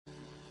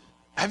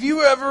Have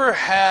you ever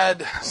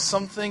had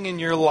something in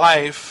your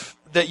life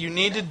that you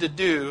needed to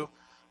do,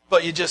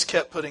 but you just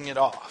kept putting it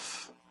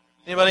off?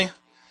 Anybody?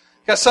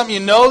 Got something you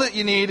know that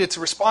you need, it's a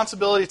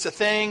responsibility, it's a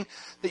thing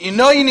that you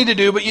know you need to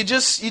do, but you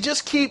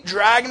just keep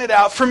dragging it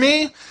out. For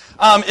me,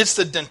 it's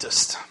the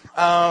dentist.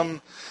 I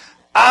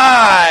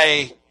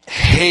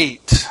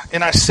hate,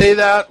 and I say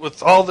that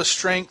with all the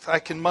strength I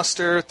can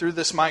muster through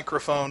this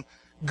microphone,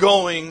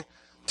 going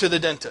to the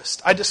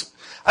dentist.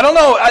 I don't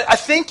know. I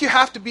think you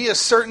have to be a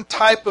certain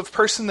type of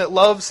person that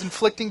loves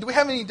inflicting. Do we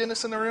have any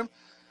dentists in the room?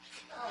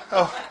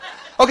 Oh,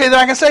 okay. Then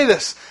I can say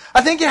this.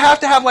 I think you have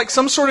to have like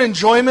some sort of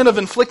enjoyment of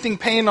inflicting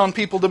pain on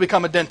people to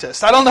become a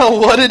dentist. I don't know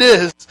what it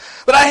is,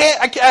 but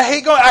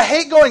I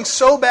hate going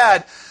so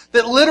bad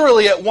that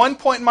literally at one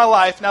point in my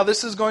life. Now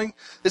this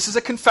is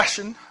a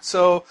confession,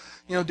 so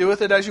do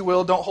with it as you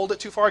will. Don't hold it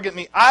too far against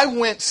me. I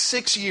went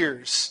 6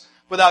 years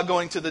without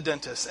going to the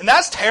dentist, and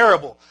that's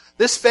terrible.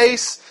 This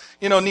face,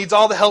 needs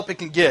all the help it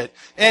can get.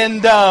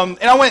 And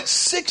I went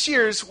 6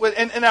 years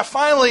and I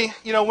finally,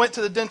 went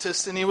to the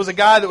dentist, and he was a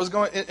guy that was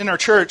going in our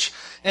church,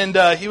 and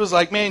he was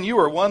like, "Man, you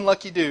are one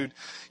lucky dude.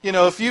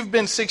 If you've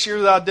been 6 years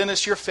without a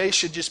dentist, your face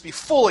should just be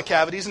full of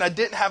cavities," and I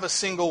didn't have a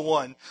single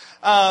one,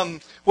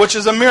 which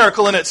is a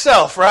miracle in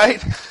itself,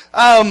 right?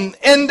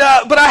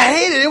 But I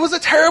hated it. It was a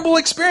terrible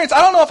experience.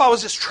 I don't know if I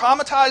was just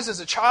traumatized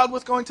as a child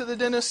with going to the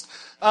dentist,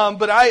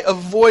 but I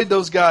avoid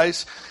those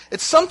guys.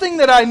 It's something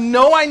that I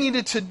know I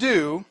needed to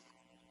do,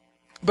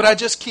 but I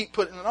just keep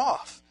putting it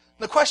off.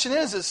 And the question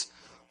is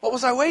what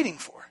was I waiting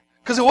for?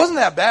 Because it wasn't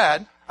that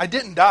bad. I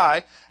didn't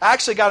die. I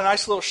actually got a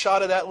nice little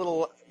shot of that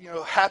little,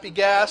 happy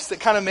gas that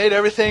kind of made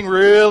everything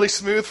really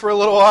smooth for a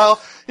little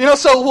while.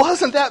 So it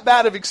wasn't that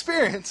bad of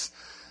experience.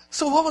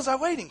 So what was I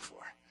waiting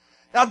for?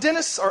 Now,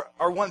 dentists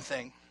are one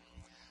thing.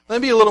 Let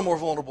me be a little more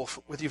vulnerable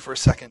with you for a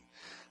second.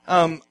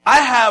 I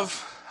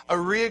have a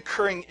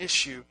reoccurring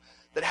issue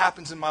that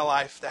happens in my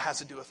life that has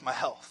to do with my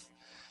health.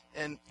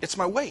 And it's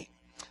my weight.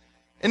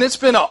 And it's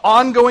been an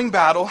ongoing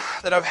battle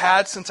that I've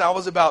had since I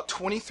was about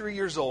 23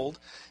 years old.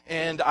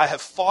 And I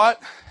have fought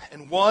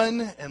and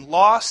won and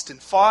lost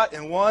and fought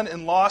and won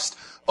and lost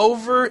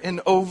over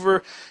and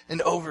over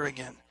and over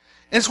again.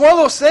 And it's one of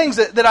those things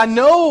that I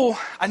know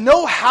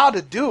how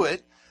to do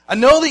it. I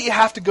know that you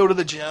have to go to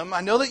the gym.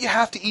 I know that you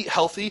have to eat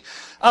healthy.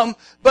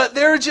 But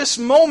there are just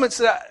moments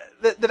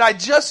that I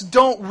just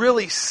don't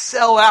really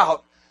sell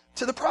out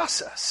to the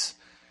process.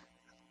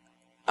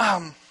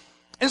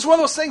 And it's one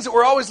of those things that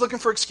we're always looking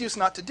for excuse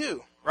not to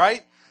do,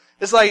 right?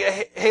 It's like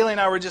Haley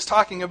and I were just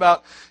talking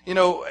about,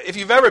 if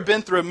you've ever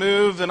been through a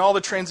move and all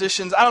the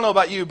transitions, I don't know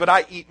about you, but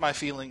I eat my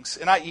feelings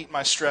and I eat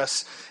my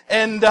stress.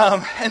 And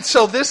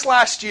so this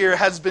last year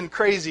has been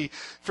crazy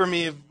for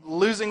me, of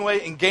losing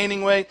weight and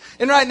gaining weight.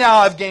 And right now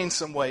I've gained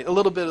some weight, a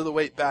little bit of the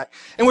weight back.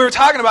 And we were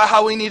talking about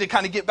how we need to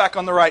kind of get back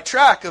on the right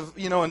track of,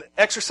 and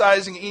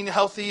exercising, eating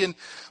healthy.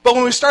 But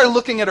when we started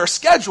looking at our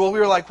schedule, we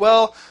were like,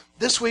 well,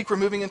 this week we're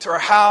moving into our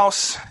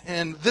house,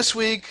 and this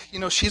week,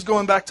 she's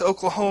going back to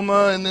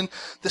Oklahoma, and then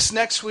this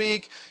next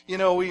week,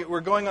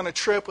 we're going on a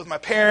trip with my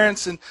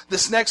parents, and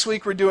this next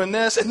week we're doing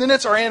this, and then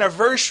it's our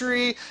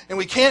anniversary, and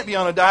we can't be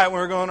on a diet when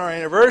we're going on our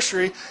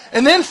anniversary,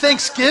 and then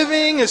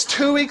Thanksgiving is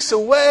 2 weeks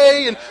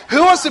away, and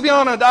who wants to be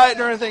on a diet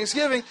during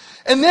Thanksgiving?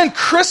 And then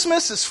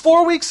Christmas is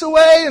 4 weeks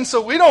away, and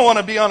so we don't want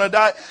to be on a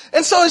diet.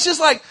 And so it's just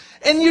like,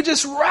 and you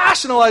just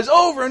rationalize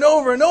over and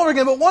over and over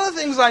again. But one of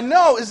the things I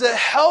know is that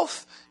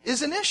health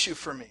is an issue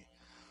for me.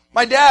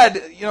 My dad,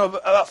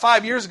 about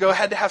 5 years ago,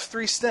 had to have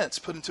 3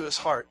 stents put into his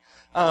heart.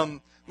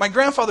 My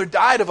grandfather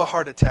died of a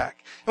heart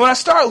attack. And when I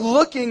start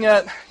looking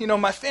at,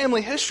 my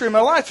family history in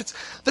my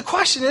life, the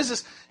question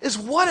is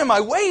what am I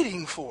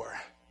waiting for?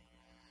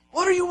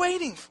 What are you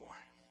waiting for?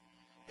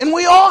 And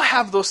we all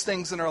have those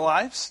things in our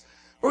lives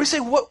where we say,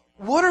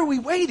 what are we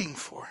waiting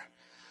for?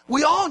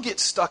 We all get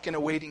stuck in a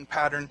waiting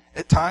pattern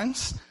at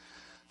times.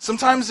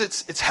 Sometimes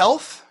it's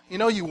health.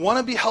 You want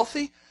to be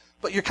healthy,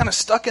 but you're kind of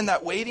stuck in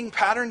that waiting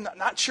pattern,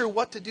 not sure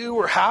what to do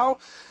or how.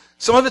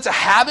 Some of it's a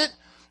habit,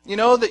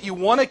 that you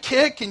want to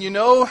kick, and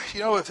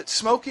if it's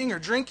smoking or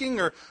drinking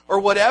or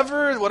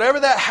whatever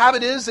that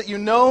habit is that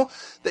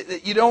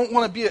that you don't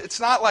want to be.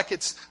 It's not like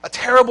it's a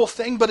terrible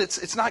thing, but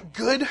it's not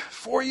good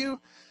for you,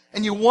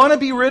 and you want to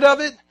be rid of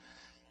it,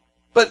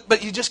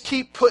 but you just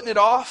keep putting it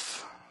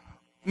off.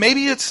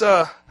 Maybe it's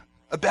a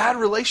bad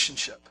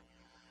relationship,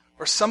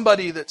 or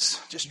somebody that's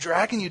just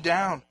dragging you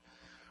down.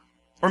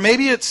 Or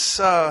maybe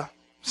it's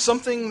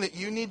something that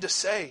you need to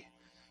say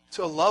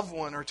to a loved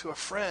one or to a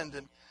friend,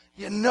 and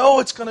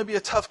it's going to be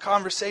a tough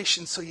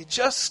conversation, so you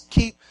just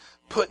keep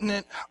putting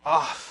it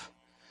off.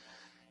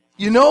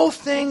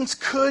 Things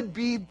could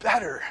be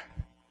better.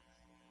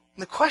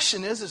 And the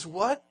question is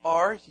what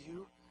are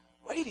you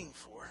waiting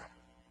for?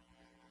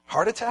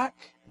 Heart attack?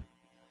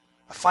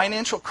 A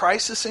financial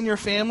crisis in your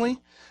family?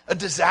 A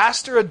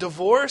disaster? A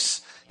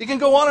divorce? You can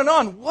go on and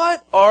on.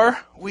 What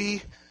are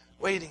we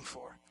waiting for?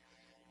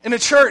 In a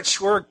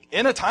church, we're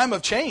in a time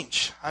of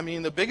change. I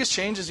mean, the biggest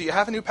change is you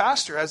have a new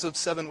pastor as of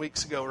 7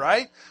 weeks ago,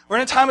 right? We're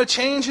in a time of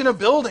change in a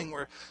building.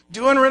 We're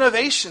doing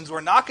renovations.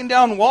 We're knocking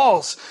down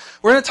walls.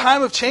 We're in a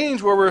time of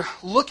change where we're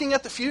looking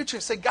at the future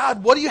and say,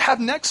 God, what do you have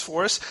next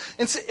for us?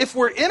 And so if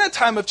we're in a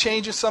time of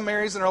change in some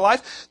areas in our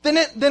life,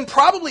 then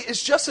probably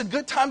it's just a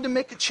good time to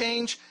make a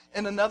change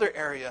in another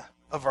area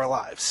of our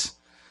lives.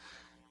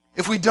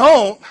 If we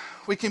don't,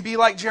 we can be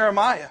like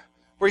Jeremiah,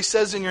 where he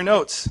says in your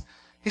notes,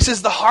 he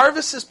says, the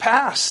harvest is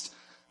past,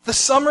 the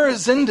summer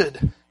is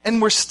ended, and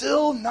we're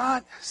still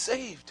not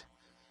saved.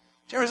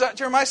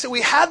 Jeremiah said, we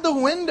had the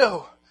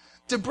window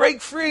to break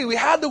free. We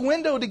had the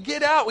window to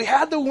get out. We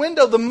had the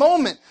window, the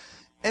moment,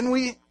 and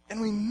we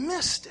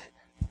missed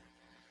it.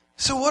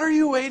 So what are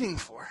you waiting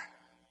for?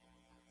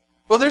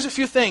 Well, there's a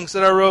few things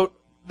that I wrote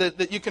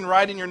that you can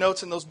write in your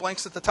notes in those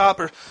blanks at the top.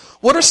 Or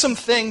what are some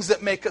things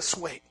that make us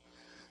wait?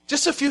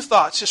 Just a few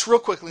thoughts, just real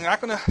quickly. We're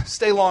not going to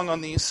stay long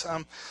on these.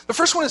 The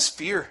first one is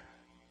fear.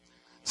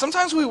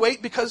 Sometimes we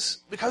wait because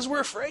we're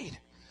afraid.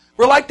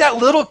 We're like that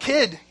little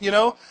kid,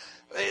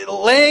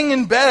 laying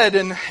in bed,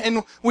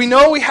 and we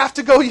know we have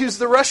to go use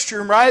the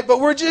restroom, right? But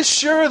we're just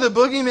sure the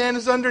boogeyman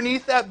is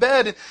underneath that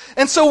bed.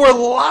 And so we're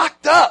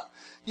locked up.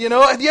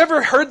 Have you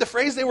ever heard the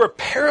phrase, they were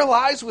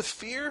paralyzed with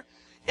fear?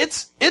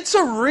 It's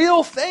a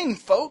real thing,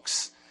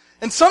 folks.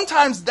 And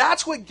sometimes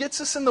that's what gets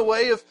us in the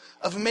way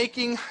of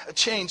making a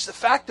change. The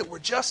fact that we're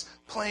just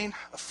plain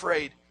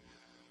afraid.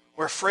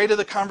 We're afraid of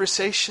the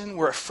conversation.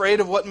 We're afraid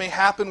of what may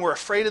happen. We're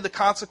afraid of the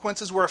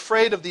consequences. We're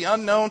afraid of the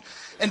unknown.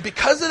 And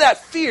because of that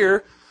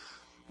fear,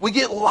 we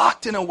get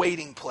locked in a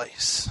waiting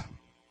place.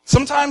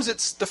 Sometimes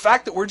it's the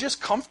fact that we're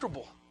just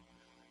comfortable.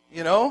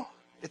 Our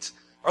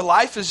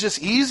life is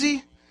just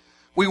easy.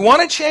 We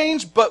want to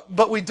change,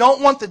 but we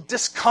don't want the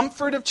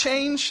discomfort of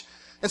change.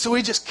 And so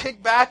we just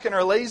kick back in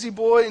our lazy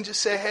boy and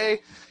just say, hey,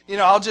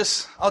 I'll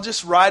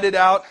just ride it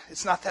out.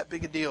 It's not that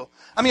big a deal.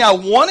 I mean, I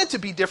want it to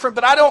be different,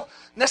 but I don't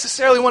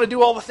necessarily want to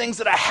do all the things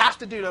that I have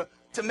to do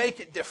to make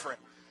it different.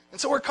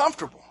 And so we're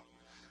comfortable.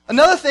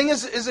 Another thing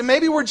is that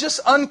maybe we're just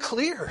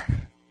unclear.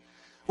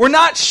 We're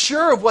not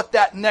sure of what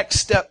that next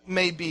step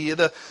may be.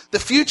 The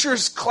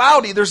future's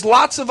cloudy. There's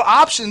lots of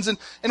options,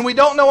 and we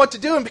don't know what to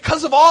do. And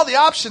because of all the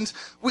options,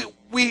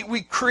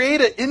 we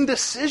create an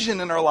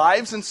indecision in our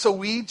lives, and so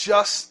we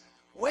just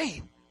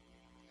wait.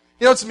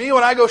 It's me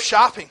when I go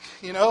shopping,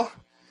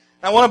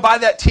 I want to buy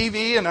that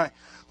TV, and I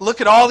look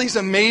at all these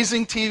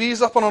amazing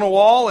TVs up on a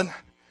wall, and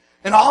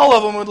all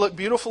of them would look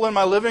beautiful in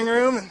my living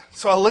room. And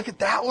so I look at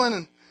that one,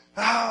 and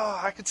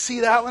I could see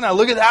that one. I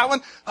look at that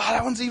one,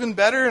 that one's even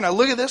better. And I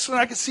look at this one,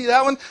 I could see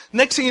that one.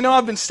 Next thing you know,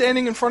 I've been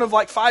standing in front of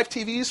like 5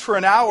 TVs for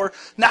an hour,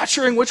 not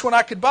sure which one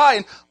I could buy,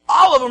 and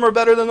all of them are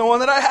better than the one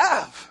that I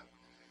have.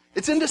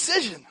 It's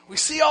indecision. We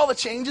see all the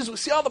changes, we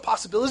see all the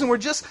possibilities, and we're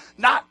just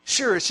not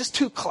sure. It's just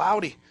too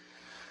cloudy.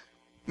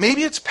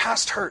 Maybe it's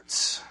past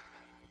hurts.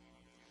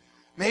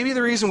 Maybe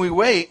the reason we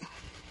wait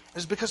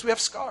is because we have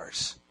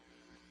scars.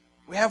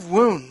 We have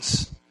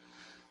wounds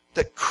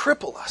that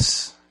cripple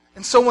us.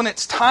 And so when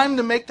it's time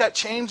to make that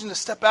change and to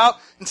step out,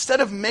 instead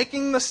of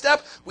making the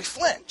step, we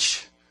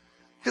flinch.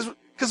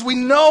 Because we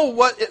know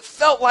what it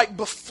felt like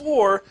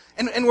before,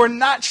 and we're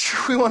not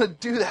sure we want to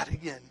do that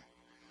again.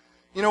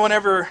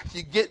 Whenever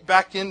you get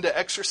back into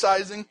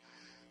exercising,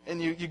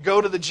 and you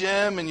go to the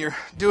gym, and you're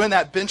doing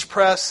that bench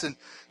press, and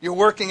you're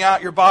working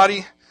out your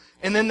body,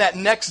 and then that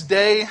next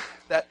day,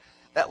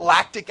 that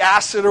lactic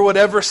acid or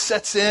whatever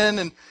sets in,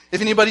 and if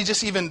anybody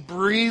just even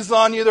breathes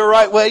on you the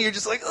right way, you're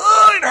just like,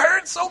 oh, it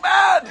hurts so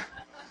bad.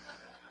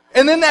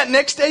 And then that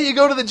next day you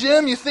go to the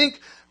gym, you think,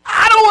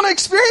 I don't want to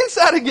experience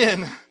that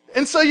again.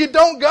 And so you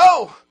don't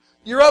go.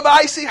 You rub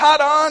icy hot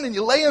on, and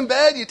you lay in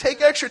bed, you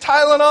take extra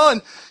Tylenol,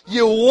 and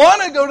you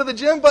want to go to the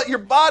gym, but your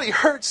body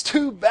hurts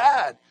too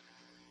bad.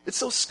 It's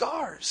those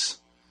scars.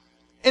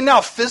 And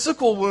now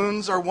physical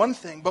wounds are one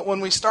thing, but when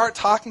we start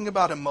talking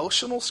about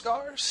emotional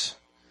scars,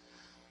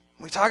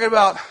 we talk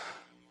about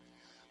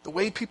the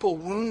way people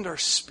wound our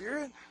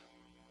spirit,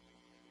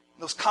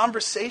 those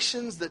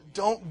conversations that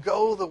don't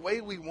go the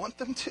way we want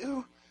them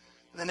to,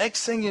 and the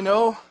next thing you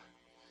know,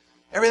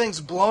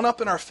 everything's blown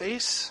up in our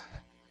face.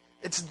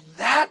 It's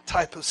that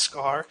type of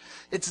scar,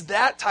 it's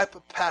that type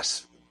of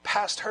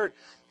past hurt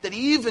that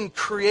even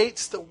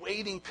creates the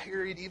waiting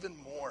period even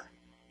more.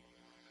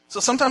 So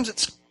sometimes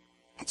it's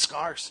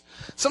scars.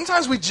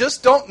 Sometimes we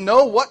just don't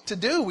know what to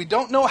do. We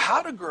don't know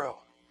how to grow.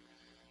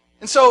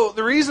 And so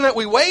the reason that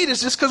we wait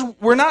is just because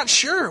we're not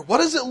sure. What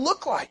does it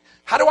look like?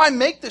 How do I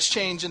make this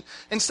change? And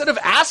instead of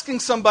asking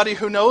somebody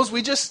who knows,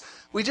 we just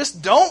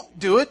don't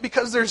do it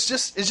because it's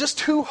just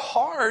too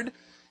hard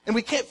and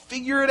we can't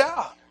figure it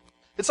out.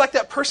 It's like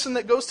that person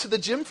that goes to the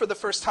gym for the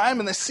first time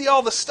and they see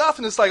all the stuff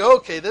and it's like,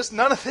 okay,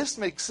 none of this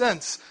makes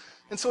sense.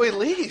 And so we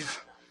leave.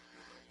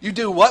 You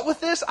do what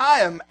with this?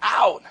 I am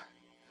out.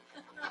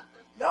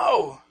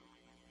 No.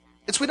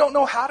 It's we don't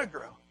know how to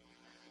grow.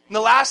 And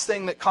the last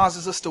thing that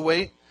causes us to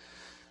wait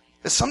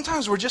is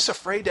sometimes we're just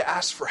afraid to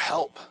ask for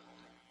help.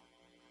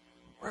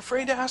 We're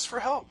afraid to ask for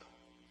help.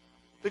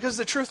 Because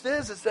the truth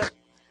is that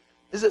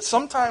is that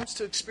sometimes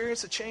to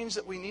experience the change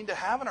that we need to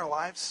have in our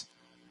lives,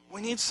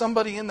 we need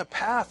somebody in the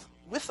path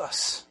with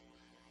us,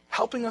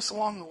 helping us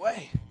along the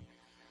way.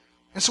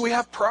 And so we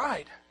have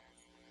pride.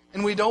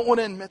 And we don't want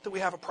to admit that we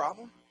have a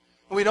problem.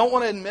 And we don't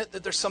want to admit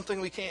that there's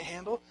something we can't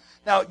handle.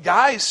 Now,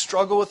 guys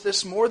struggle with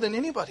this more than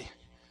anybody.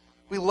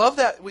 We love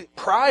that.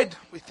 Pride,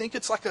 we think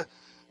it's like a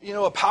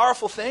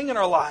powerful thing in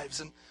our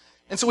lives.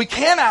 And so we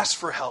can ask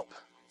for help.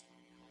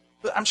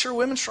 But I'm sure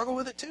women struggle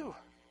with it too.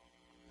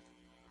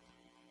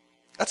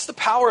 That's the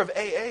power of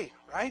AA,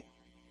 right?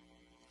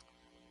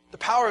 The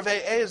power of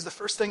AA is the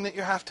first thing that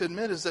you have to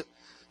admit is that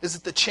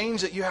the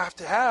change that you have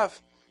to have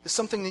is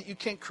something that you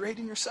can't create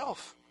in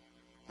yourself.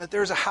 That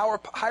there's a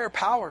higher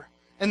power.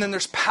 And then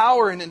there's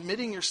power in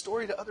admitting your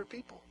story to other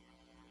people.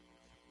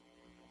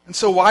 And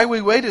so why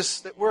we wait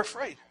is that we're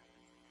afraid.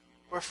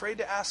 We're afraid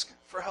to ask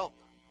for help.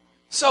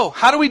 So,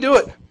 how do we do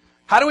it?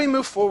 How do we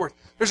move forward?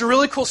 There's a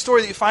really cool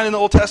story that you find in the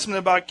Old Testament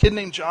about a kid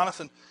named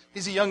Jonathan.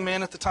 He's a young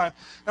man at the time.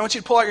 And I want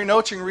you to pull out your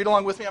notes. You can read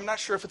along with me. I'm not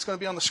sure if it's going to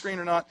be on the screen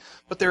or not,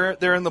 but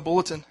they're in the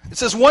bulletin. It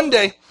says, one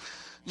day,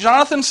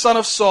 Jonathan, son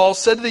of Saul,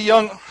 said to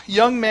the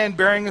young man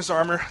bearing his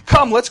armor,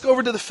 "Come, let's go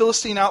over to the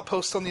Philistine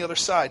outpost on the other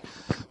side."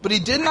 But he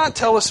did not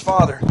tell his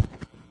father.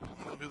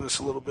 I'll do this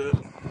a little bit.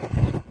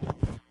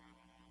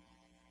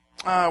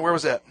 Where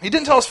was that? He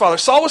didn't tell his father.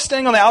 Saul was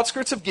staying on the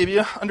outskirts of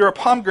Gibeah under a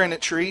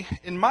pomegranate tree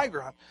in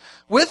Migron.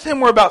 With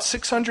him were about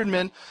 600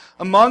 men,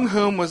 among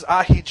whom was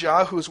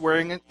Ahijah, who was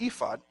wearing an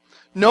ephod.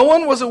 No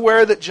one was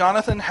aware that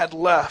Jonathan had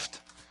left.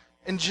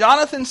 And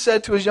Jonathan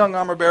said to his young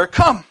armor-bearer,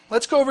 "Come,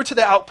 let's go over to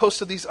the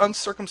outpost of these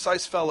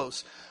uncircumcised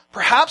fellows.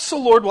 Perhaps the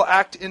Lord will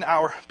act in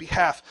our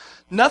behalf.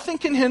 Nothing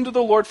can hinder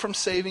the Lord from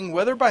saving,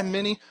 whether by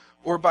many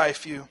or by a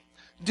few."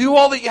 "Do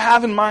all that you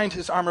have in mind,"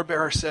 his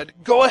armor-bearer said.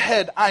 "Go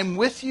ahead, I'm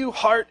with you,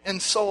 heart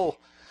and soul."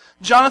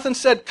 Jonathan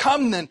said,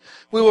 "Come then,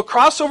 we will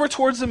cross over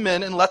towards the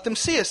men and let them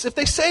see us. If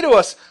they say to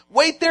us,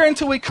 'Wait there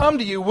until we come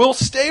to you,' we'll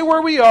stay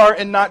where we are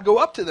and not go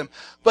up to them.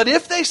 But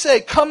if they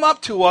say, 'Come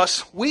up to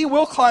us,' we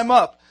will climb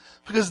up,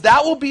 because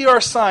that will be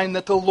our sign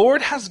that the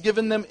Lord has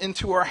given them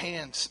into our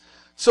hands."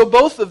 So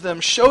both of them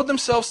showed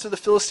themselves to the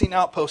Philistine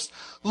outpost.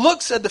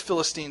 "Look," said the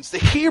Philistines, "the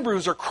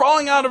Hebrews are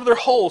crawling out of their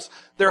holes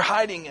they're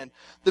hiding in."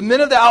 The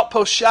men of the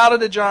outpost shouted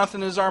to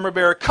Jonathan and his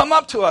armor-bearer, "Come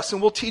up to us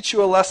and we'll teach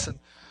you a lesson."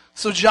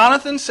 So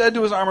Jonathan said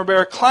to his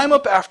armor-bearer, "Climb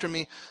up after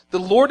me. The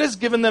Lord has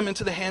given them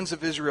into the hands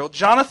of Israel."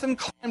 Jonathan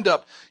climbed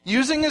up,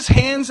 using his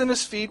hands and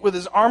his feet with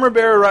his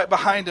armor-bearer right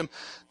behind him.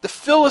 The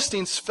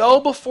Philistines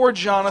fell before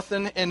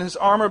Jonathan, and his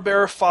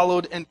armor-bearer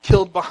followed and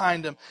killed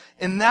behind him.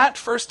 In that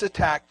first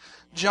attack,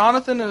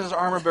 Jonathan and his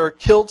armor-bearer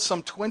killed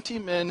some 20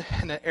 men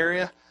in an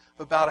area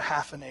of about a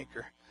half an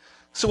acre.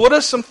 So what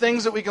are some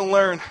things that we can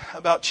learn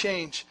about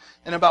change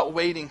and about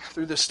waiting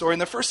through this story?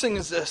 And the first thing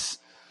is this,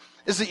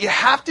 is that you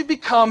have to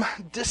become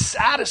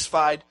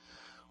dissatisfied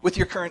with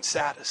your current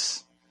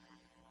status.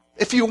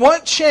 If you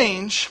want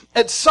change,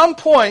 at some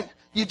point,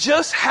 you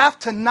just have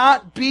to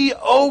not be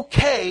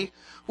okay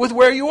with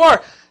where you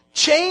are.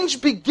 Change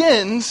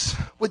begins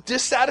with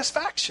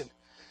dissatisfaction.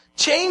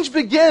 Change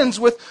begins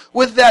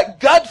with that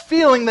gut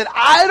feeling that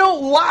I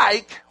don't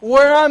like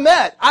where I'm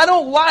at. I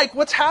don't like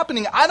what's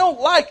happening. I don't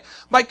like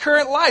my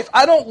current life.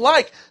 I don't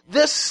like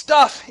this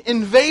stuff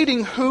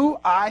invading who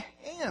I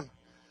am.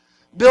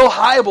 Bill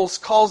Hybels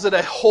calls it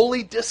a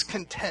holy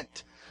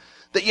discontent.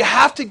 That you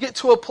have to get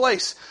to a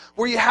place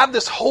where you have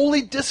this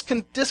holy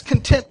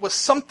discontent with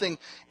something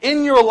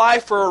in your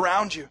life or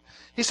around you.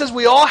 He says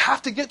we all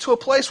have to get to a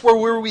place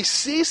where we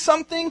see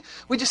something,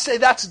 we just say,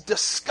 "That's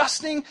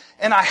disgusting,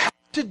 and I have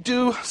to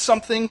do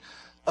something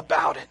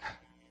about it."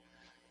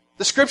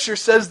 The scripture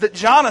says that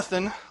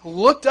Jonathan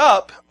looked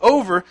up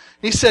over, and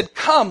he said,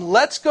 "Come,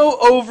 let's go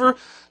over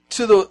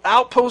to the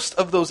outpost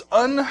of those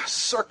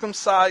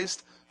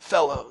uncircumcised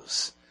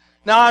fellows."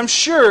 Now I'm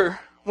sure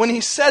when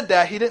he said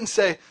that, he didn't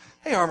say,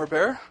 "Hey, armor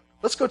bearer,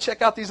 let's go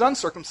check out these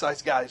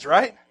uncircumcised guys,"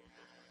 right?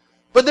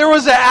 But there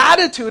was an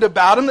attitude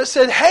about him that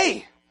said,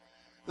 "Hey,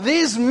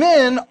 these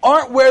men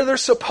aren't where they're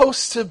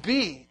supposed to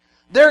be.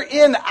 They're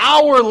in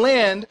our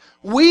land.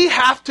 We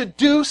have to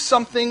do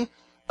something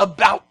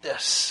about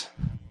this."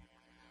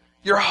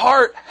 Your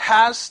heart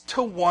has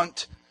to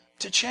want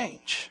to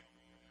change.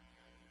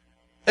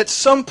 At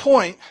some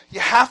point, you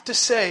have to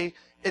say,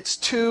 it's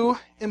too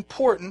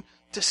important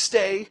to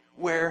stay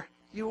where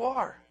you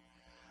are.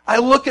 I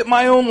look at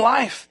my own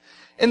life,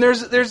 and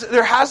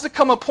there has to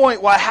come a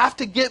point where I have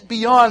to get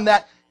beyond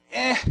that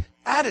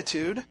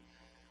attitude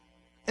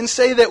and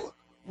say that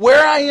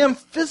where I am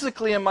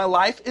physically in my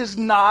life is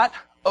not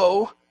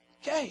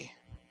okay.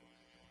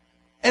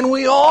 And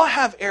we all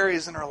have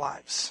areas in our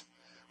lives.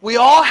 We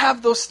all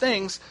have those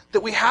things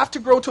that we have to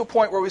grow to a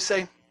point where we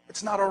say,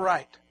 it's not all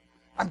right.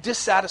 I'm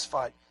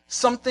dissatisfied.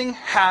 Something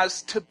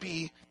has to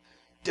be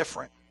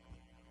different.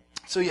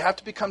 So you have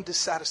to become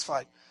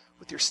dissatisfied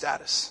with your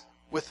status,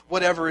 with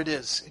whatever it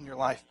is in your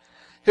life.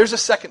 Here's a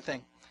second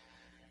thing,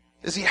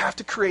 is you have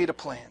to create a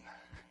plan.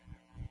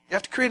 You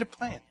have to create a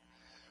plan.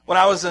 When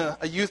I was a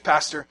youth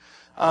pastor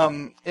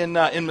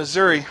in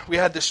Missouri, we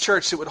had this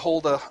church that would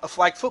hold a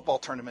flag football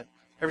tournament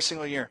every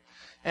single year.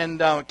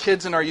 And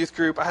kids in our youth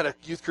group, I had a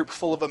youth group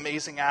full of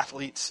amazing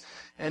athletes.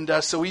 And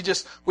so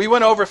we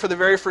went over for the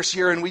very first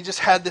year, and we just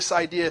had this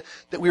idea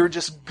that we were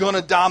just going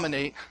to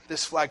dominate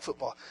this flag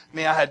football. I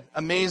mean, I had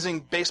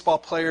amazing baseball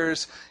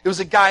players. It was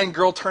a guy and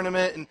girl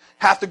tournament, and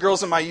half the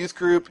girls in my youth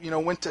group,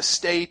 went to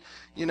state,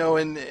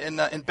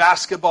 in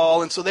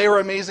basketball. And so they were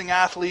amazing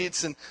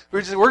athletes, and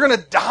we're going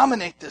to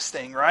dominate this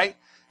thing, right?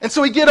 And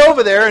so we get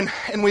over there,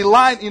 and we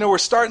line, we're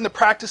starting the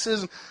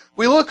practices, and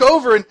we look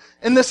over,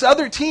 and this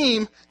other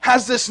team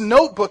has this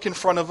notebook in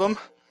front of them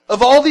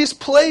of all these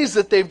plays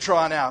that they've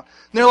drawn out.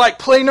 And they're like,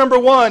 play number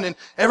 1, and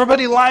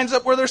everybody lines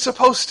up where they're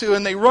supposed to,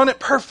 and they run it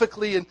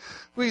perfectly. And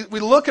we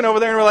looking over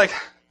there, and we're like,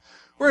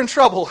 we're in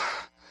trouble.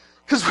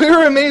 Because we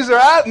were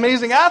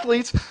amazing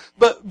athletes,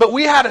 but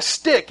we had a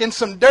stick and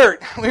some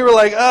dirt. We were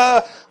like,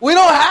 we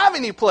don't have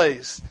any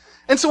plays.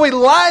 And so we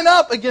line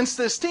up against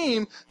this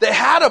team that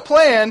had a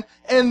plan,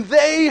 and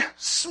they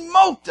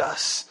smoked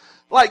us.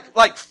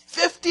 Like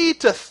 50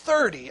 to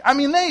 30. I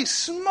mean, they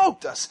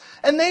smoked us.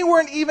 And they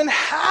weren't even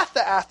half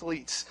the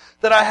athletes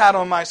that I had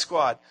on my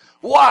squad.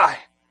 Why?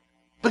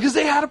 Because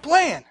they had a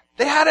plan.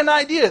 They had an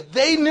idea.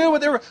 They knew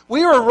what they were.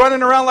 We were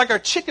running around like our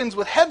chickens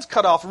with heads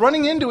cut off,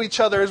 running into each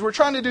other as we're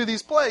trying to do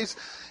these plays.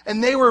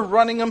 And they were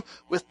running them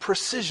with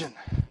precision.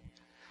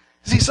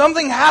 See,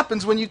 something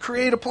happens when you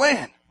create a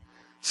plan.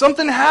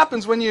 Something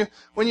happens when you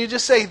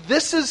just say,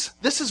 this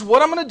is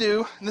what I'm going to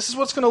do, and this is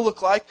what it's going to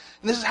look like,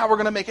 and this is how we're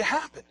going to make it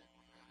happen.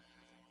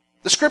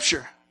 The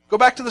scripture. Go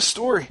back to the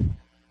story.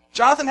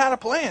 Jonathan had a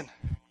plan.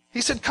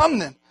 He said, come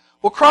then.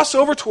 We'll cross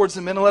over towards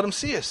the men and let them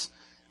see us.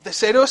 If they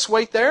say to us,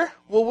 wait there,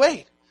 we'll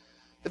wait.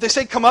 If they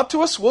say, come up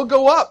to us, we'll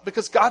go up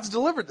because God's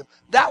delivered them.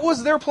 That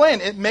was their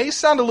plan. It may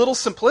sound a little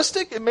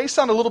simplistic. It may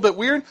sound a little bit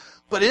weird,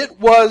 but it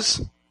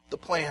was the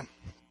plan.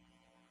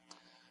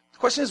 The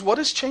question is, what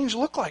does change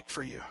look like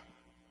for you?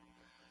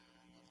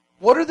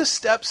 What are the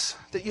steps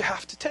that you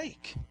have to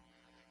take?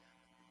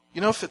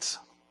 If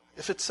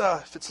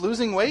it's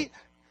losing weight,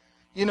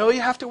 you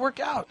have to work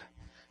out.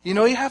 You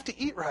have to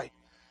eat right.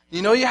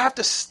 You have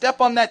to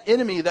step on that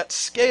enemy, that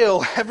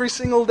scale every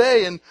single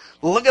day and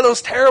look at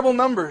those terrible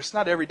numbers.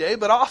 Not every day,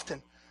 but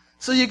often.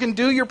 So you can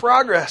do your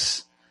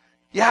progress.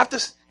 You have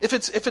to, if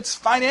it's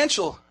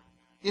financial,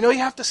 you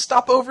have to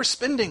stop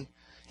overspending.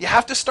 You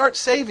have to start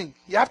saving.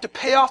 You have to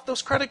pay off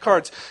those credit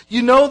cards.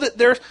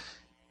 That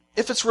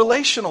if it's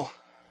relational,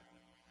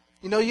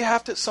 you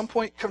have to at some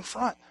point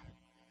confront.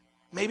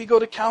 Maybe go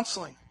to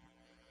counseling.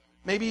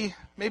 Maybe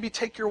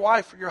take your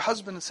wife or your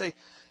husband and say,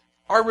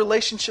 our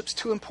relationship's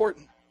too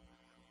important.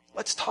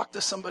 Let's talk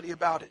to somebody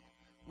about it.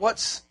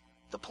 What's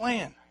the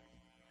plan?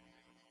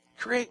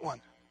 Create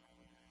one.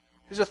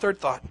 Here's a third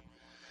thought,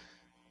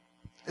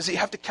 is that you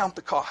have to count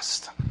the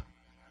cost.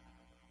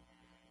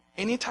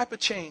 Any type of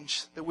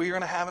change that we're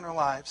going to have in our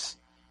lives,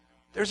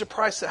 there's a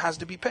price that has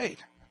to be paid.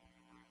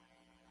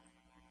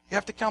 You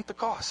have to count the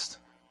cost.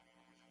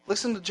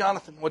 Listen to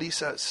Jonathan, what he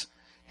says.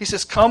 He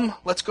says, come,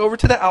 let's go over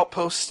to the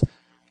outpost.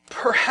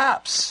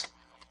 Perhaps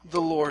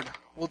the Lord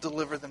will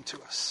deliver them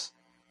to us.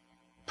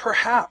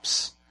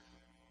 Perhaps.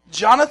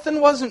 Jonathan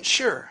wasn't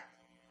sure.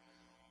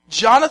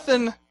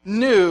 Jonathan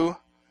knew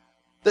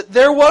that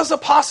there was a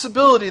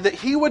possibility that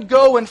he would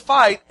go and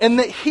fight and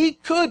that he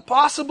could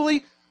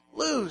possibly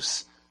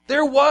lose.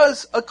 There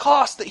was a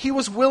cost that he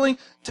was willing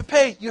to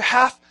pay. You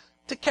have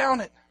to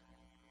count it.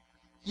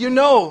 You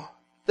know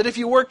that if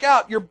you work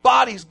out, your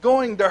body's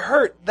going to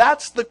hurt.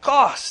 That's the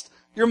cost.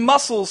 Your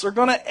muscles are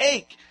going to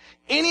ache.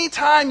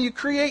 Anytime you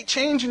create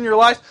change in your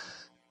life,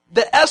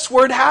 the S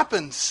word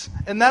happens,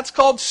 and that's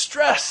called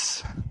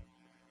stress,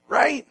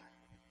 right?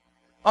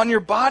 On your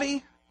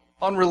body,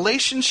 on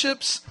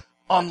relationships,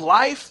 on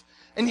life.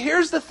 And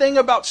here's the thing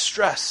about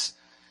stress,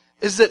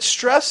 is that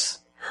stress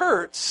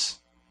hurts,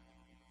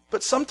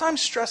 but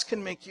sometimes stress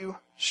can make you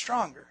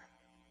stronger.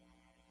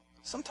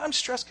 Sometimes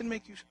stress can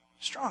make you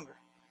stronger.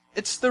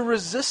 It's the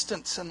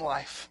resistance in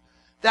life,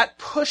 that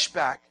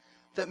pushback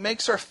that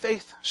makes our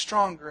faith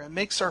stronger and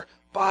makes our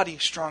body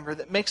stronger,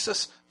 that makes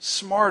us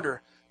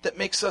smarter, that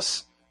makes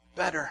us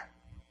better.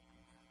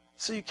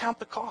 So you count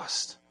the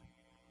cost.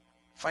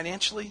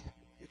 Financially,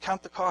 you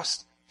count the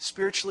cost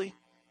spiritually,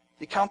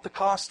 you count the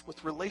cost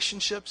with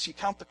relationships, you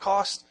count the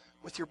cost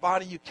with your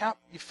body, you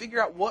figure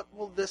out, what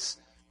will this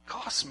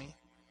cost me,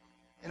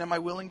 and am I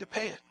willing to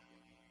pay it?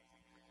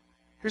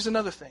 Here's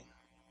another thing,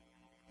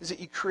 is that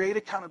you create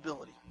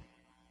accountability.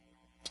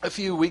 A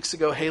few weeks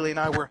ago, Haley and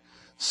I were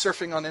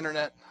surfing on the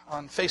internet,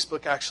 on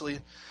Facebook actually,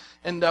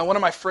 and one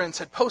of my friends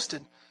had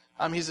posted,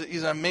 he's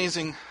an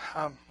amazing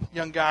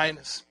young guy in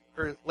his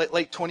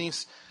late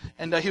 20s,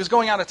 and he was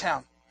going out of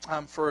town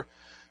for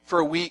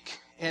a week,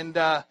 and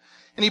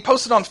he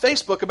posted on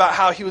Facebook about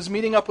how he was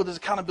meeting up with his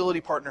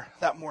accountability partner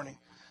that morning,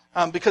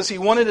 because he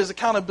wanted his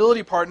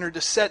accountability partner to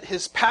set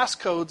his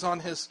passcodes on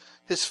his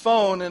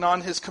phone and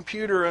on his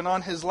computer and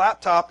on his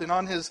laptop and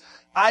on his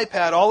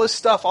iPad, all his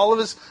stuff, all of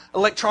his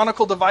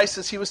electronical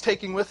devices he was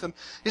taking with him.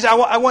 He said,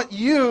 I want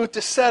you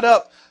to set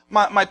up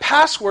my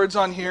passwords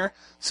on here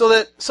so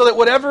that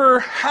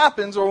whatever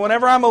happens or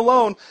whenever I'm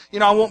alone,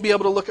 I won't be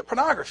able to look at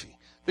pornography.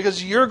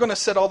 because you're going to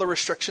set all the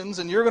restrictions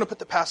and you're going to put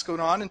the passcode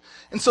on.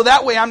 And so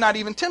that way I'm not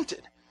even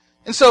tempted.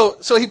 And so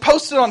he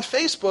posted on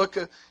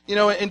Facebook,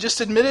 and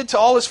just admitted to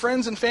all his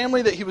friends and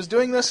family that he was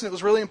doing this and it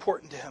was really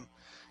important to him.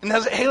 And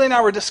as Haley and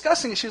I were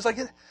discussing it, she was like,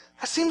 that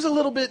seems a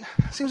little bit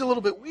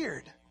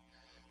weird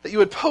that you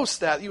would post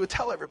that, you would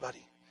tell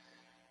everybody.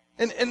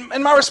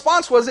 And my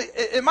response was,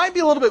 it might be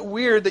a little bit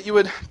weird that you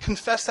would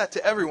confess that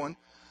to everyone,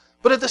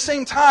 but at the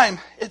same time,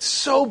 it's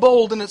so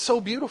bold and it's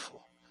so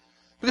beautiful.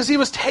 Because he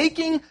was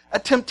taking a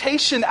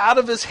temptation out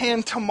of his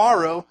hand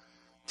tomorrow,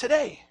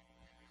 today.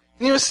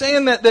 And he was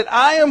saying that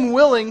I am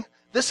willing,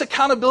 this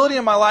accountability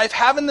in my life,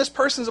 having this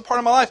person as a part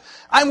of my life,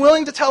 I'm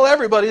willing to tell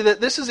everybody that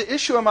this is an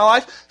issue in my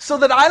life so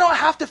that I don't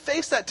have to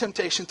face that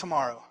temptation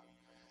tomorrow.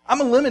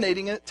 I'm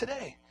eliminating it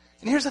today.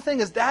 And here's the thing,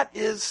 is that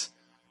is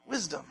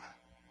wisdom.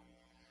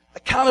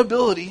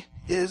 Accountability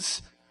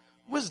is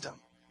wisdom.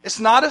 It's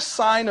not a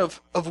sign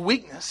of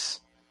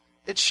weakness.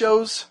 It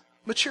shows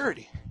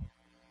maturity.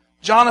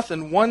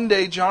 One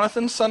day,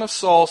 Jonathan, son of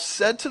Saul,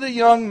 said to the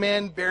young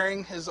man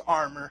bearing his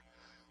armor, ...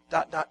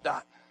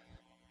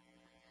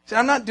 See,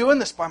 I'm not doing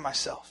this by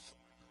myself.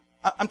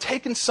 I'm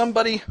taking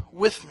somebody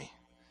with me.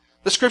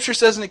 The scripture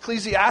says in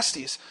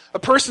Ecclesiastes, a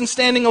person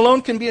standing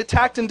alone can be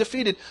attacked and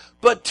defeated,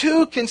 but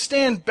two can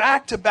stand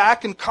back to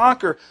back and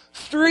conquer.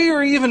 Three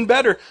are even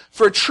better,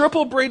 for a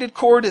triple braided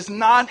cord is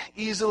not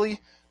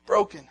easily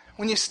broken.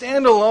 When you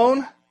stand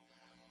alone,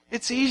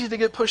 it's easy to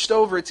get pushed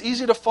over. It's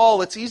easy to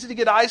fall. It's easy to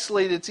get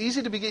isolated. It's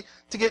easy to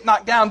get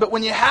knocked down. But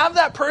when you have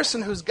that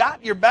person who's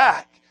got your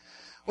back,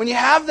 when you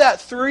have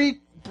that three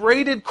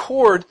braided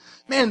cord,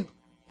 man,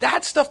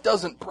 that stuff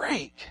doesn't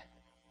break.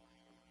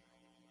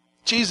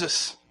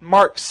 Jesus,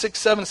 Mark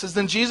 6:7 says,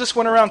 Then Jesus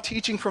went around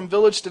teaching from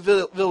village to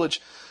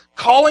village.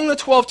 Calling the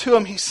 12 to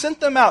him, he sent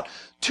them out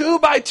 2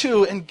 by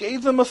 2 and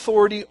gave them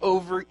authority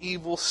over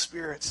evil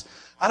spirits.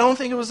 I don't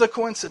think it was a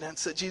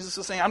coincidence that Jesus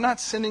was saying, I'm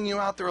not sending you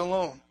out there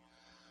alone,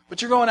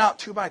 but you're going out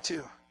 2 by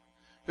 2.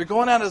 You're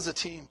going out as a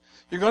team.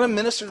 You're going to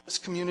minister to this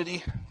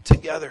community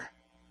together.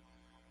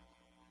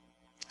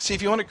 See,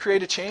 if you want to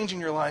create a change in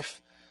your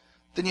life,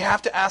 then you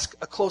have to ask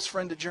a close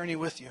friend to journey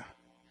with you.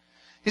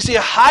 You see,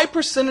 a high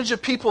percentage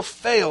of people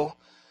fail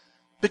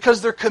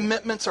because their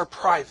commitments are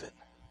private.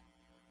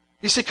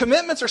 You see,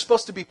 commitments are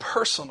supposed to be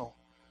personal,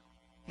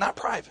 not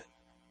private.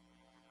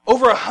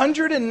 Over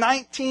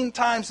 119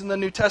 times in the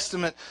New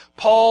Testament,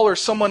 Paul or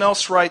someone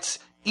else writes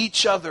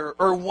each other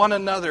or one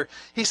another.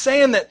 He's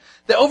saying that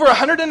over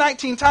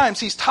 119 times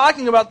he's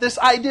talking about this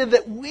idea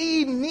that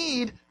we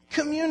need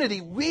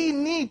community. We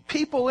need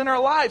people in our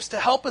lives to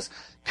help us.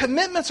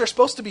 Commitments are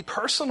supposed to be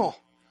personal,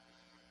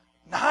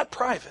 not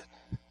private.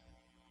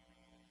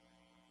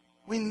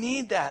 We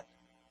need that.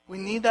 We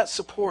need that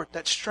support,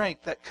 that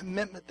strength, that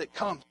commitment that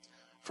comes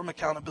from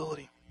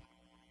accountability.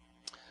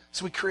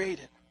 So we create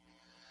it.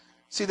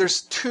 See,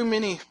 there's too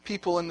many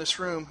people in this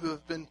room who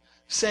have been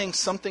saying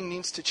something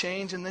needs to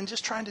change and then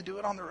just trying to do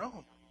it on their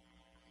own.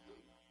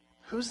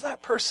 Who's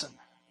that person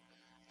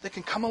that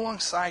can come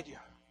alongside you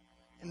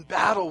and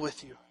battle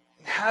with you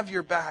and have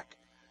your back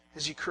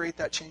as you create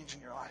that change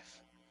in your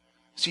life?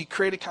 So you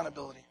create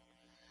accountability.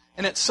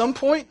 And at some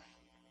point,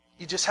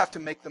 you just have to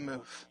make the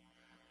move.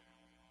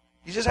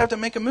 You just have to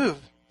make a move.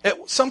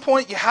 At some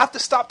point, you have to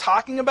stop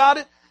talking about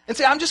it and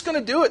say, I'm just going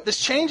to do it. This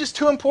change is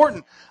too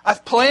important.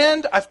 I've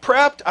planned, I've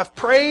prepped, I've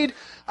prayed,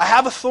 I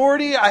have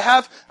authority, I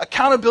have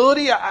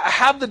accountability, I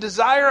have the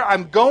desire,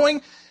 I'm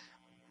going.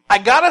 I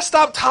got to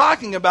stop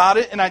talking about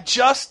it, and I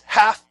just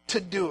have to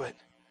do it.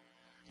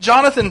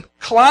 Jonathan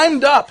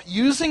climbed up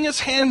using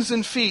his hands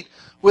and feet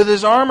with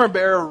his armor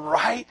bearer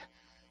right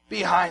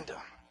behind him.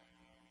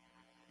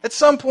 At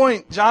some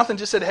point, Jonathan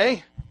just said,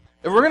 hey,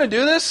 if we're going to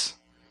do this,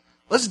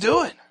 let's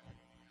do it.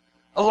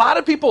 A lot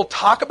of people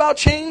talk about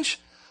change.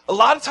 A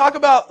lot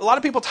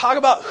of people talk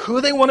about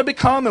who they want to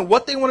become and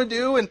what they want to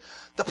do and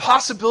the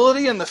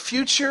possibility and the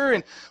future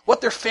and what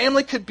their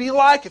family could be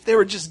like if they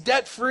were just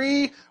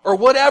debt-free or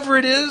whatever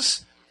it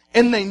is,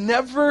 and they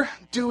never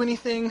do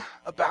anything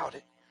about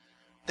it.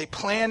 They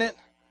plan it,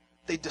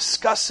 they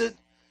discuss it,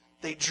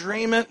 they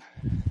dream it,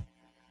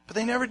 but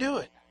they never do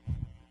it.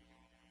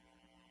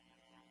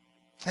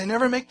 They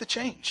never make the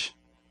change.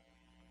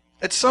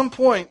 At some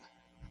point,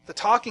 the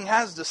talking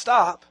has to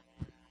stop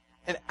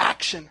and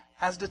action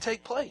has to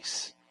take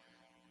place.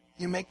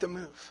 You make the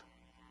move.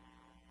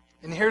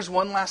 And here's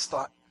one last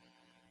thought,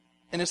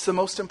 and it's the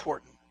most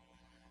important,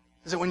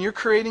 is that when you're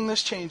creating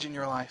this change in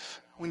your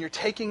life, when you're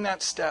taking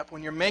that step,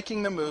 when you're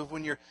making the move,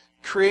 when you're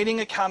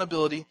creating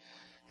accountability,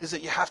 is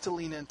that you have to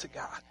lean into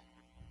God.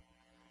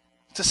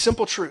 It's a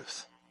simple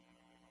truth.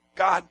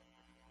 God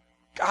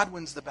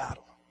wins the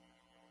battle.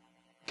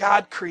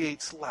 God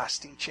creates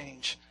lasting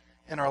change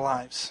in our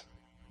lives.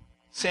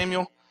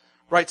 Samuel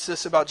writes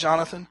this about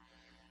Jonathan.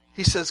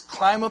 He says,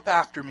 climb up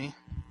after me.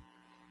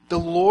 The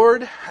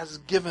Lord has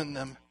given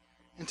them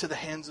into the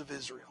hands of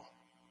Israel.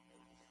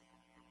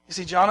 You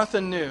see,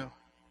 Jonathan knew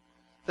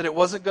that it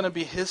wasn't going to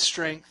be his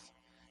strength,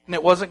 and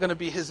it wasn't going to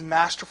be his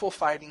masterful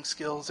fighting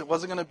skills. It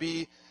wasn't going to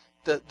be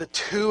the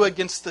 2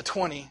 against the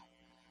 20,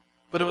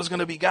 but it was going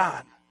to be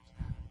God.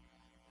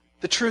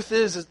 The truth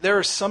is there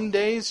are some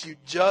days you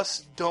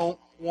just don't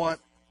want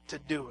to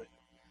do it.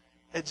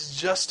 It's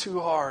just too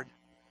hard.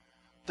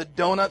 The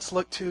donuts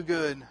look too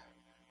good.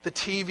 The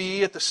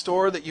TV at the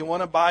store that you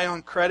want to buy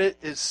on credit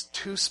is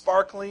too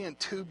sparkly and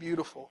too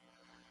beautiful.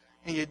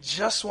 And you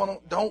just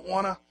don't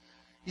want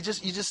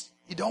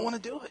to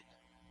do it.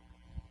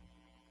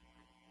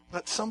 But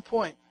at some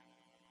point,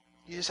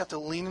 you just have to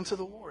lean into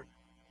the Lord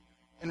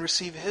and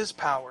receive His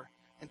power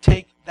and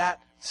take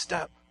that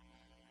step.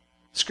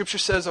 Scripture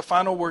says a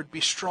final word,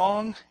 be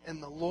strong in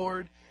the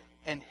Lord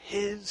and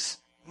His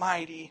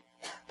mighty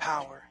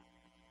power.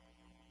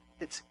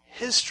 It's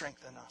His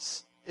strength in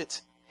us.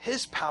 It's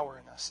His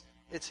power in us.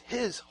 It's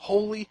His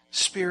Holy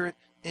Spirit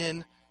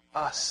in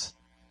us.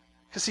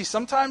 Because see,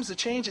 sometimes the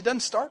change, it doesn't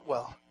start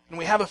well. And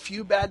we have a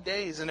few bad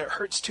days and it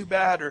hurts too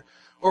bad,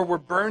 or we're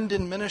burned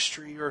in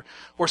ministry,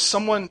 or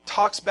someone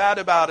talks bad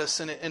about us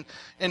and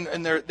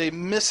they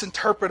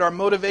misinterpret our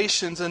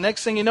motivations. And the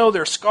next thing you know,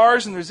 there are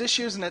scars and there's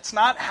issues and it's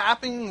not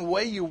happening the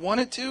way you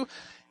want it to.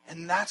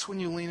 And that's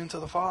when you lean into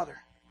the Father.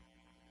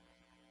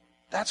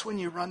 That's when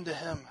you run to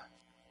Him.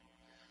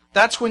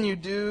 That's when you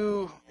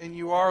do and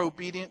you are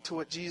obedient to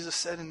what Jesus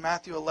said in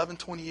Matthew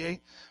 11:28,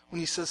 when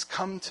He says,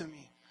 come to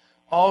me,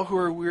 all who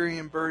are weary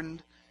and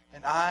burdened,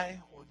 and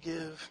I will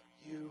give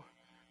you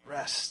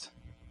rest.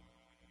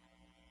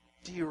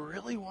 Do you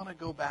really want to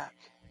go back?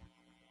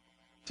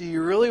 Do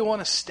you really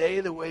want to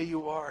stay the way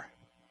you are?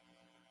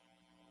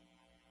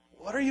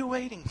 What are you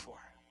waiting for?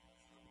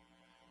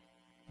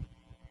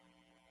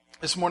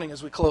 This morning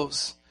as we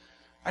close,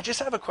 I just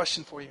have a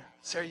question for you.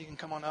 Sarah, you can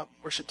come on up,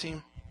 worship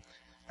team.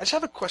 I just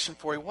have a question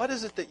for you. What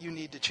is it that you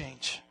need to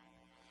change?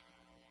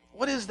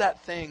 What is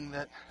that thing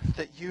that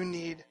you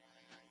need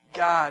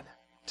God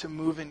to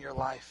move in your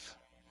life?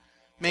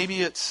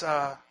 Maybe it's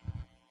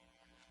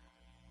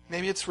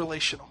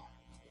relational.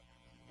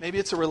 Maybe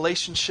it's a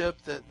relationship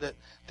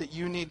that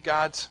you need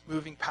God's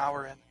moving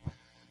power in.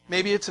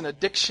 Maybe it's an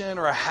addiction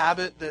or a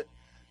habit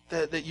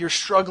that you're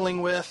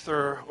struggling with,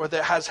 or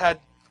that has had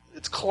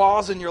its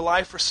claws in your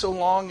life for so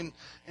long and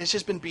it's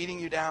just been beating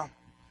you down.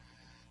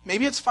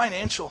 Maybe it's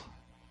financial.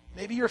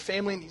 Maybe your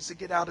family needs to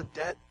get out of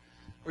debt,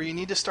 or you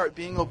need to start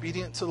being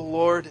obedient to the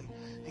Lord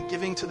and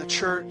giving to the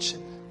church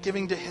and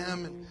giving to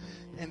Him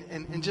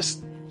and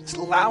just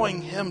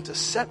allowing Him to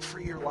set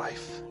free your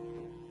life.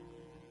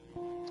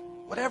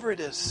 Whatever it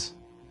is,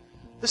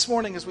 this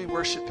morning as we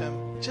worship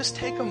Him, just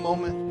take a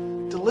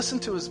moment to listen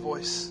to His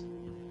voice.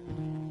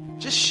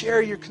 Just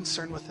share your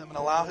concern with Him and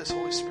allow His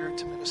Holy Spirit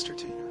to minister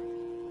to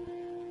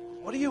you.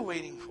 What are you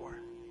waiting for?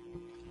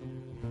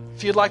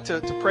 If you'd like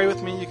to pray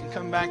with me, you can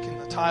come back in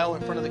the tile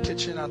in front of the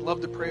kitchen. I'd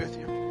love to pray with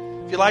you.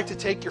 If you'd like to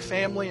take your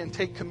family and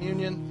take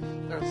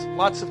communion, there's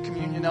lots of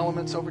communion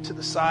elements over to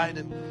the side,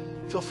 and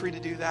feel free to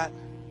do that.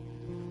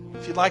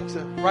 If you'd like to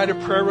write a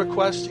prayer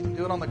request, you can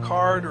do it on the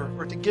card,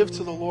 or to give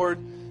to the Lord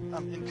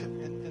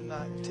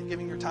in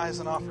giving your tithes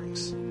and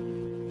offerings.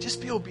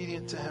 Just be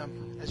obedient to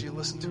Him as you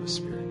listen to His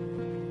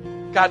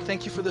Spirit. God,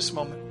 thank You for this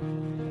moment.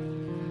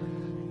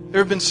 There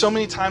have been so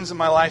many times in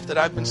my life that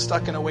I've been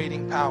stuck in a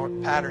waiting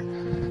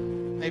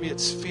pattern. Maybe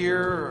it's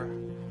fear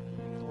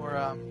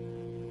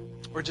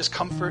or just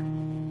comfort.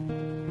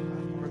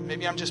 Or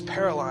maybe I'm just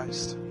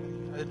paralyzed.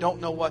 I don't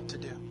know what to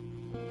do.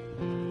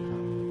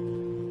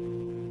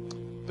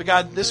 But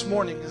God, this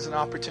morning is an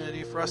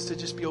opportunity for us to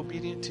just be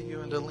obedient to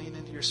You and to lean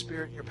into Your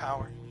Spirit and Your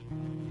power.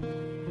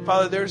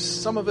 Father, there's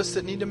some of us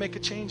that need to make a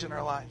change in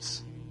our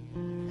lives.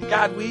 And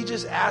God, we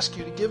just ask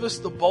You to give us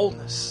the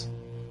boldness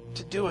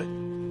to do it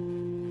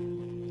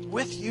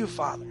with You,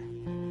 Father.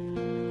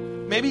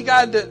 Maybe,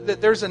 God, that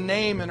there's a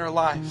name in our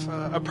life,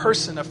 a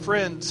person, a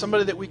friend,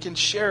 somebody that we can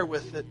share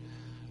with that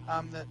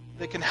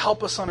can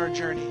help us on our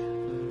journey.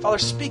 Father,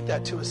 speak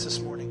that to us this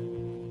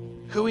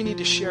morning. Who we need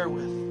to share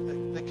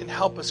with that can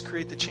help us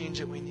create the change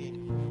that we need.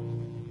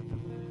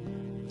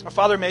 Or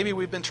Father, maybe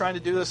we've been trying to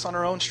do this on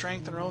our own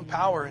strength and our own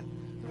power, and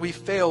we've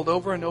failed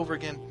over and over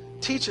again.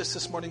 Teach us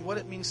this morning what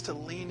it means to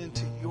lean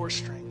into Your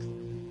strength.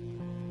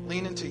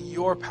 Lean into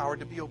Your power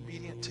to be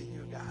obedient to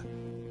You, God.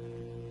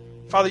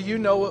 Father, You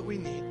know what we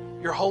need.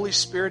 Your Holy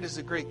Spirit is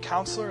the great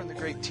counselor and the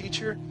great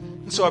teacher.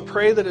 And so I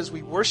pray that as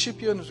we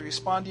worship You and as we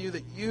respond to You,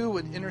 that You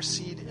would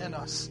intercede in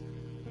us.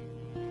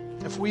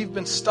 If we've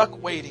been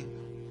stuck waiting,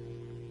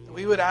 that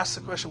we would ask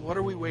the question, what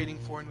are we waiting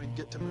for? And we'd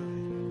get to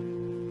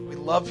moving. We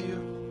love You.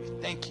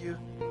 We thank You.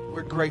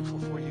 We're grateful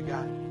for You,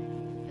 God.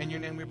 In Your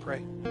name we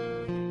pray.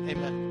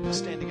 Amen. Let's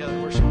stand together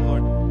and worship the Lord.